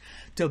cash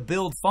to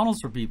build funnels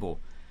for people.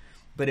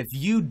 But if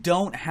you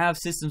don't have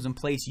systems in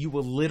place, you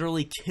will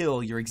literally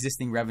kill your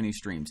existing revenue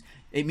streams.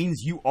 It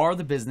means you are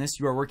the business,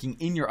 you are working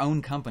in your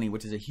own company,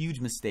 which is a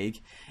huge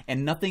mistake,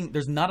 and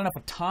there's not enough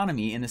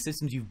autonomy in the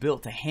systems you've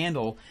built to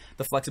handle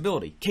the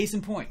flexibility. Case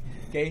in point,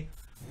 okay?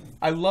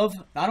 I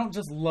don't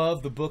just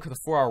love the book, The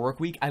 4-Hour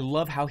Workweek, I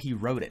love how he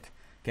wrote it.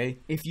 Okay,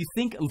 if you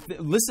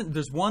listen,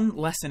 there's one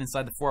lesson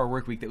inside the 4-Hour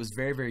Workweek that was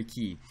very, very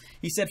key.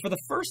 He said for the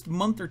first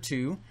month or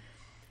two,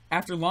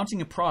 after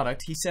launching a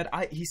product, he said,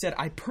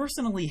 I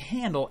personally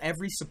handle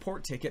every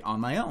support ticket on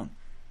my own,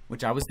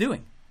 which I was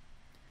doing.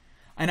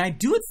 And I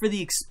do it for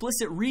the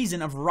explicit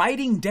reason of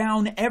writing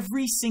down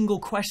every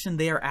single question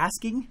they are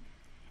asking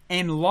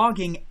and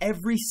logging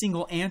every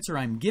single answer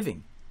I'm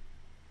giving.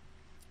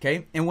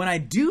 Okay, and when I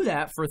do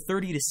that for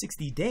 30 to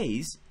 60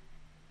 days,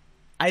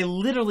 I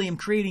literally am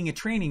creating a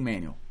training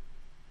manual,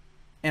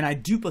 and I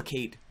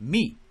duplicate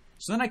me.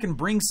 So then I can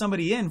bring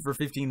somebody in for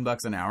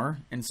 $15 an hour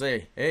and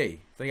say,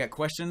 hey, if they got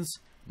questions,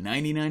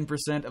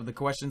 99% of the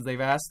questions they've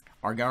asked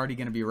are already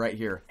going to be right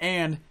here.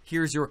 And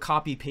here's your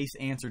copy paste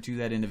answer to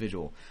that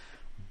individual.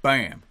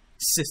 Bam,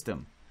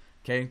 system.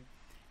 Okay.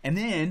 And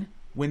then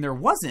when there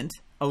wasn't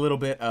a little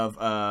bit of,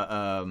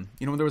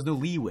 when there was no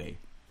leeway,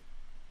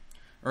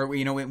 or,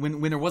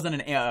 when there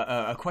wasn't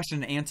a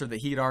question and answer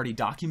that he had already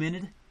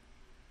documented,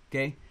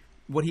 okay,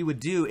 what he would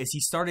do is he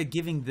started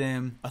giving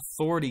them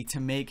authority to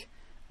make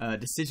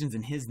decisions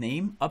in his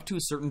name up to a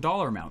certain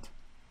dollar amount.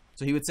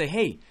 So he would say,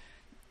 hey,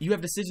 you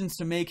have decisions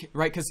to make,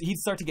 right? Because he'd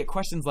start to get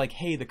questions like,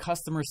 hey, the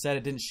customer said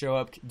it didn't show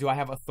up. Do I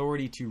have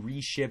authority to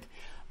reship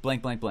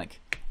blank, blank, blank?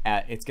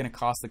 It's going to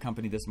cost the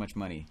company this much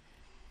money.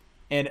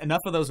 And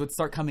enough of those would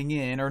start coming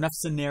in, or enough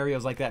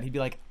scenarios like that. He'd be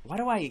like, why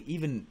do I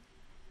even,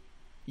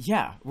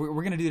 we're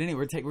going to do it anyway.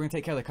 We're going to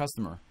take care of the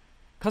customer.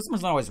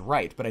 Customer's not always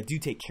right, but I do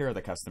take care of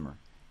the customer.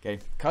 Okay,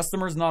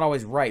 customer's not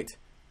always right,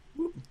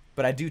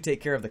 but I do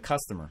take care of the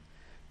customer.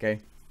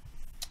 Okay,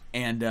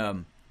 and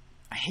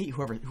I hate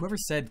whoever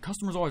said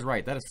customer's always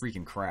right. That is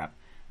freaking crap.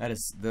 That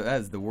is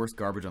the worst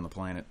garbage on the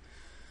planet.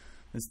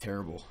 That's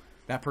terrible.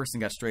 That person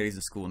got straight A's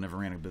at school and never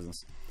ran a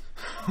business.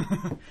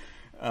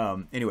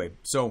 Anyway,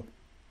 so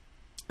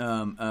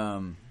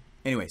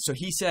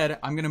he said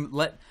I'm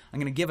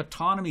gonna give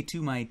autonomy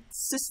to my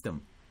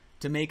system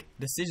to make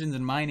decisions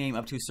in my name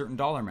up to a certain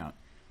dollar amount.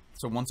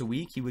 So once a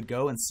week, he would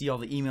go and see all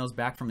the emails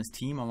back from his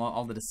team on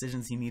all the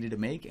decisions he needed to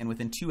make. And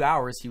within 2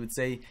 hours, he would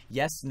say,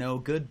 yes, no,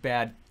 good,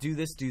 bad, do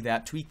this, do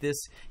that, tweak this,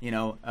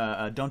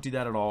 don't do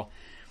that at all.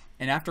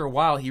 And after a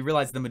while, he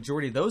realized the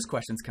majority of those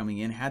questions coming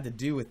in had to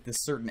do with this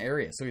certain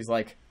area. So he's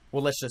like,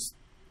 well, let's just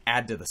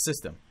add to the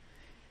system.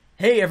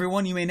 Hey,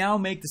 everyone, you may now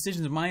make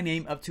decisions in my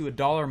name up to a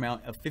dollar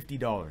amount of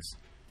 $50.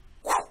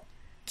 Whew.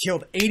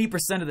 Killed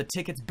 80% of the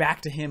tickets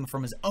back to him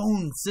from his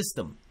own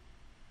system.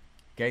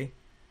 Okay?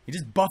 He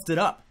just buffed it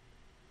up.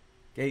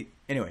 Okay.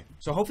 Anyway,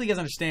 so hopefully you guys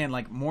understand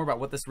more about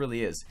what this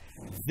really is.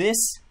 This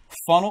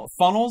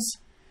funnels,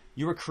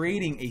 you are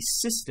creating a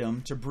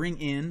system to bring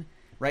in,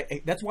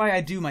 right? That's why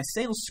I do my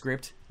sales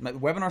script, my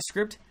webinar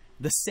script,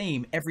 the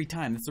same every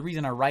time. That's the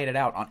reason I write it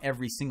out on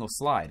every single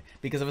slide.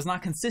 Because if it's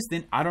not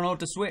consistent, I don't know what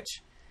to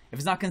switch. If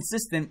it's not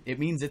consistent, it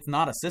means it's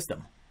not a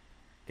system.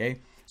 Okay.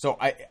 So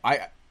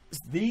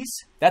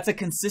that's a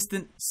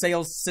consistent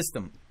sales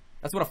system.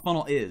 That's what a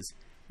funnel is.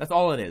 That's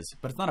all it is,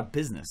 but it's not a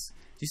business.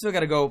 You still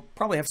got to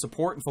probably have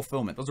support and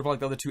fulfillment. Those are probably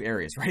the other two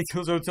areas, right?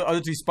 Those are the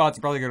other two spots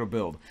you're probably going to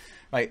build,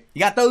 right? You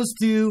got those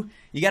two.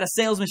 You got a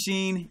sales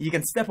machine. You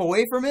can step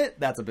away from it.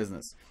 That's a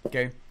business,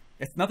 okay?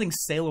 It's nothing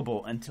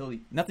saleable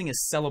nothing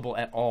is sellable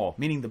at all.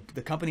 Meaning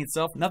the company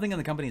itself, nothing in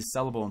the company is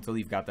sellable until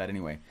you've got that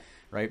anyway,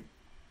 right?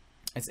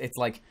 It's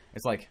like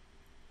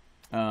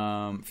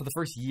for the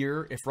first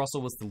year, if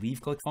Russell was to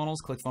leave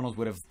ClickFunnels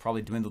would have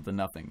probably dwindled to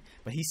nothing.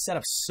 But he's set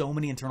up so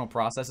many internal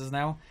processes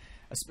now.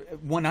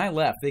 When I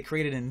left, they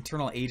created an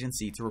internal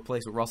agency to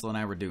replace what Russell and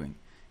I were doing,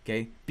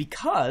 okay?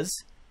 Because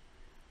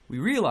we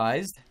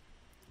realized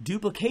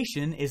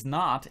duplication is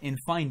not in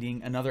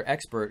finding another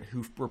expert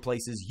who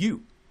replaces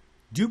you.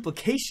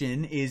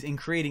 Duplication is in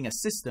creating a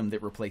system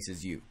that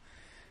replaces you.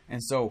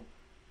 And so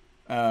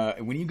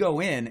when you go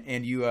in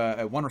and you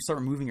want to start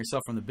removing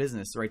yourself from the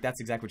business, right,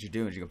 that's exactly what you're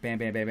doing. You go bam,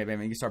 bam, bam, bam,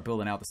 bam, and you start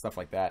building out the stuff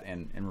like that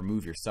and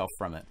remove yourself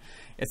from it.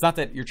 It's not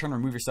that you're trying to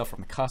remove yourself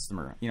from the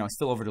customer. You know, I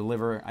still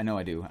over-deliver. I know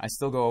I do. I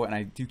still go and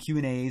I do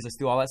Q&As. I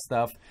still do all that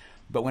stuff.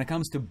 But when it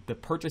comes to the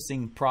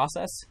purchasing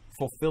process,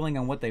 fulfilling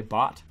on what they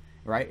bought,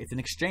 right? It's an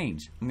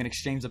exchange. I'm going to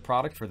exchange the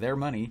product for their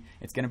money.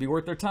 It's going to be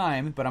worth their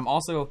time, but I'm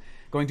also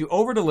going to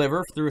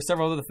over-deliver through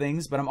several other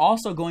things, but I'm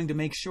also going to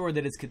make sure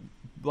that it's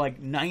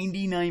like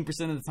 99%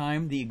 of the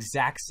time the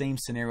exact same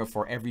scenario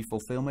for every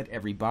fulfillment,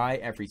 every buy,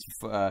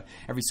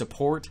 every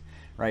support,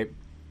 right?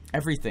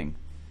 Everything.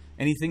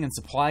 Anything in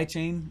supply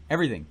chain,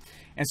 everything.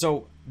 And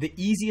so the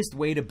easiest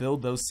way to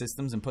build those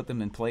systems and put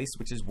them in place,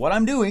 which is what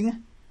I'm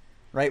doing,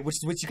 right? Which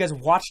is what you guys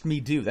watched me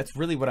do. That's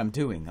really what I'm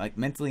doing. Like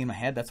mentally in my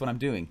head, that's what I'm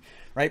doing,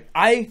 right?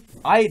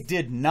 I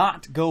did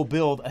not go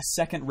build a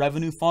second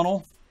revenue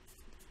funnel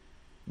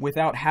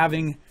without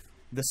having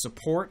the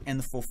support and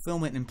the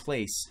fulfillment in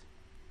place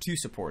to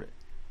support it.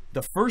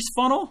 The first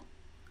funnel,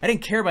 I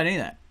didn't care about any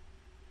of that,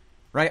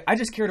 right? I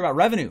just cared about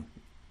revenue.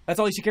 That's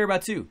all you should care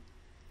about too.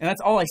 And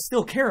that's all I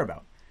still care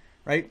about,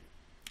 right?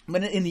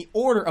 But in the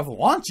order of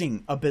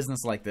launching a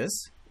business like this,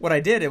 what I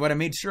did and what I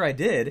made sure I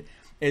did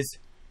is,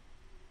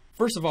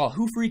 first of all,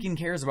 who freaking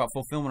cares about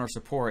fulfillment or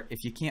support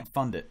if you can't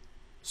fund it?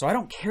 So I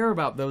don't care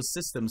about those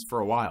systems for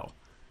a while,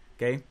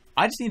 okay?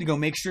 I just need to go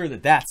make sure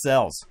that that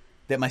sells,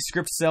 that my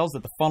script sells,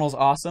 that the funnel's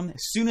awesome.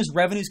 As soon as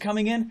revenue's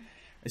coming in,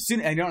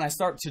 I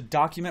start to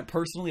document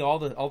personally all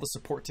the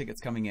support tickets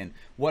coming in.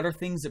 What are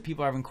things that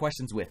people are having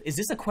questions with? Is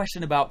this a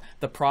question about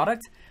the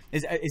product?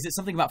 Is it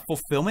something about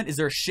fulfillment? Is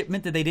there a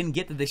shipment that they didn't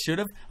get that they should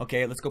have?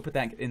 Okay, let's go put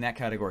that in that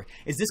category.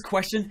 Is this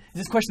question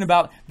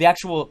about the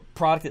actual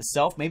product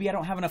itself? Maybe I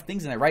don't have enough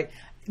things in there, right?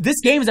 This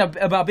game is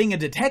about being a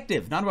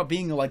detective, not about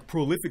being a like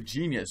prolific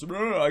genius.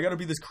 I got to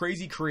be this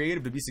crazy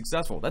creative to be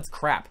successful. That's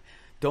crap.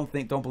 Don't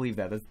believe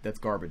that. That's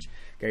garbage.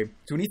 Okay.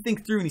 So when you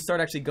think through and you start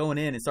actually going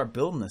in and start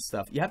building this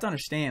stuff, you have to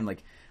understand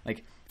like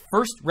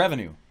first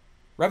revenue.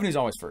 Revenue is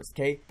always first.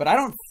 Okay. But I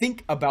don't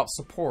think about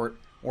support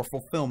or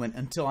fulfillment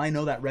until I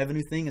know that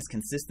revenue thing is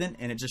consistent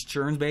and it just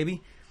churns,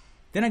 baby.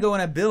 Then I go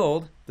and I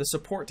build the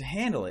support to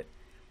handle it,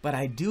 but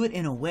I do it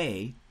in a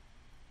way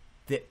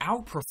that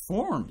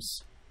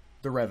outperforms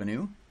the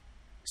revenue.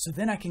 So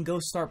then I can go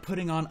start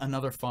putting on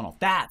another funnel.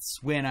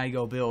 That's when I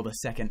go build a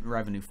second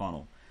revenue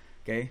funnel.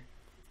 Okay.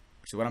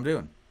 Which is what I'm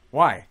doing.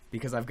 Why?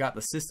 Because I've got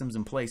the systems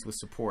in place with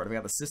support. I've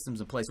got the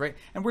systems in place, right?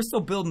 And we're still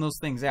building those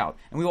things out.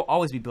 And we will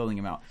always be building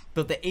them out.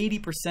 But the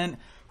 80%,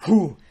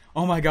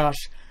 oh my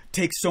gosh,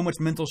 takes so much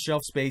mental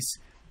shelf space,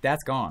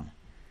 that's gone.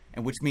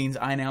 And which means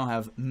I now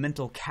have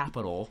mental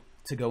capital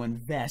to go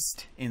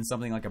invest in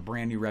something like a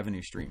brand new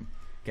revenue stream.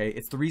 Okay?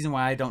 It's the reason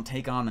why I don't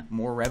take on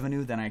more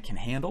revenue than I can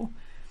handle.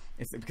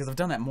 It's because I've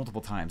done that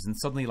multiple times. And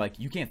suddenly, like,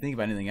 you can't think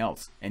about anything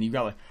else. And you've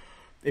got like,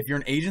 if you're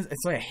an agent,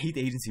 it's like I hate the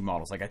agency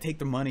models. Like I take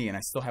the money and I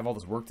still have all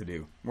this work to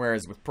do.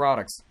 Whereas with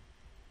products,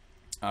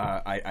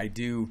 I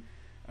do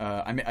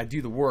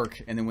the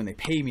work, and then when they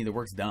pay me, the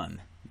work's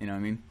done. You know what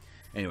I mean?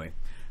 Anyway,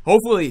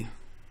 hopefully,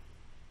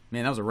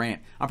 man, that was a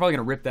rant. I'm probably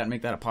gonna rip that and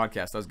make that a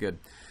podcast. That was good.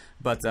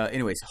 But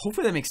anyways,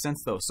 hopefully that makes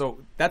sense though. So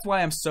that's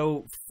why I'm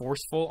so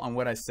forceful on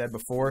what I said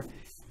before.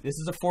 This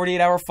is a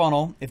 48-hour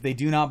funnel. If they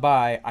do not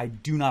buy, I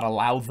do not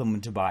allow them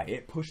to buy.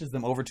 It pushes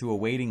them over to a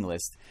waiting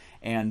list.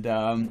 And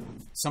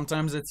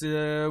sometimes it's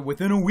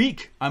within a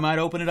week, I might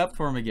open it up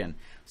for them again.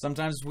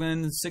 Sometimes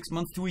within 6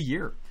 months to a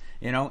year.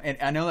 You know, and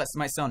I know that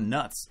might sound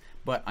nuts,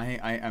 but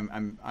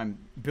I'm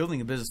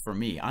building a business for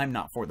me. I'm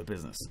not for the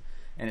business.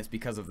 And it's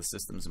because of the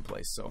systems in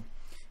place. So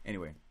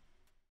anyway.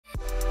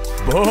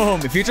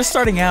 Boom! If you're just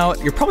starting out,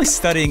 you're probably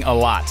studying a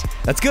lot.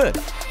 That's good.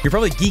 You're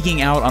probably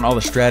geeking out on all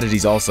the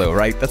strategies also,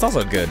 right? That's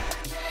also good.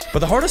 But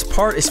the hardest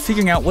part is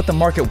figuring out what the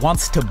market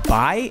wants to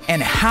buy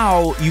and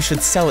how you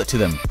should sell it to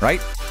them,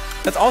 right?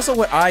 That's also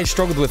what I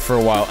struggled with for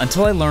a while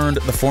until I learned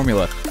the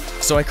formula.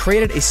 So I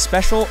created a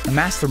special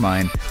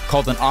mastermind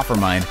called an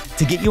OfferMind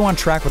to get you on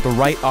track with the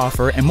right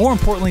offer and more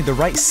importantly, the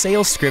right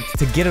sales script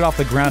to get it off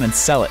the ground and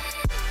sell it.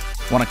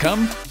 Want to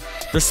come?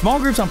 There's small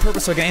groups on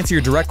purpose so I can answer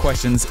your direct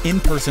questions in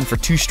person for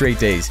 2 straight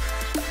days.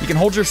 You can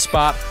hold your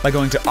spot by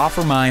going to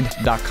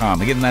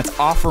offermind.com. Again, that's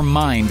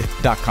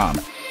offermind.com.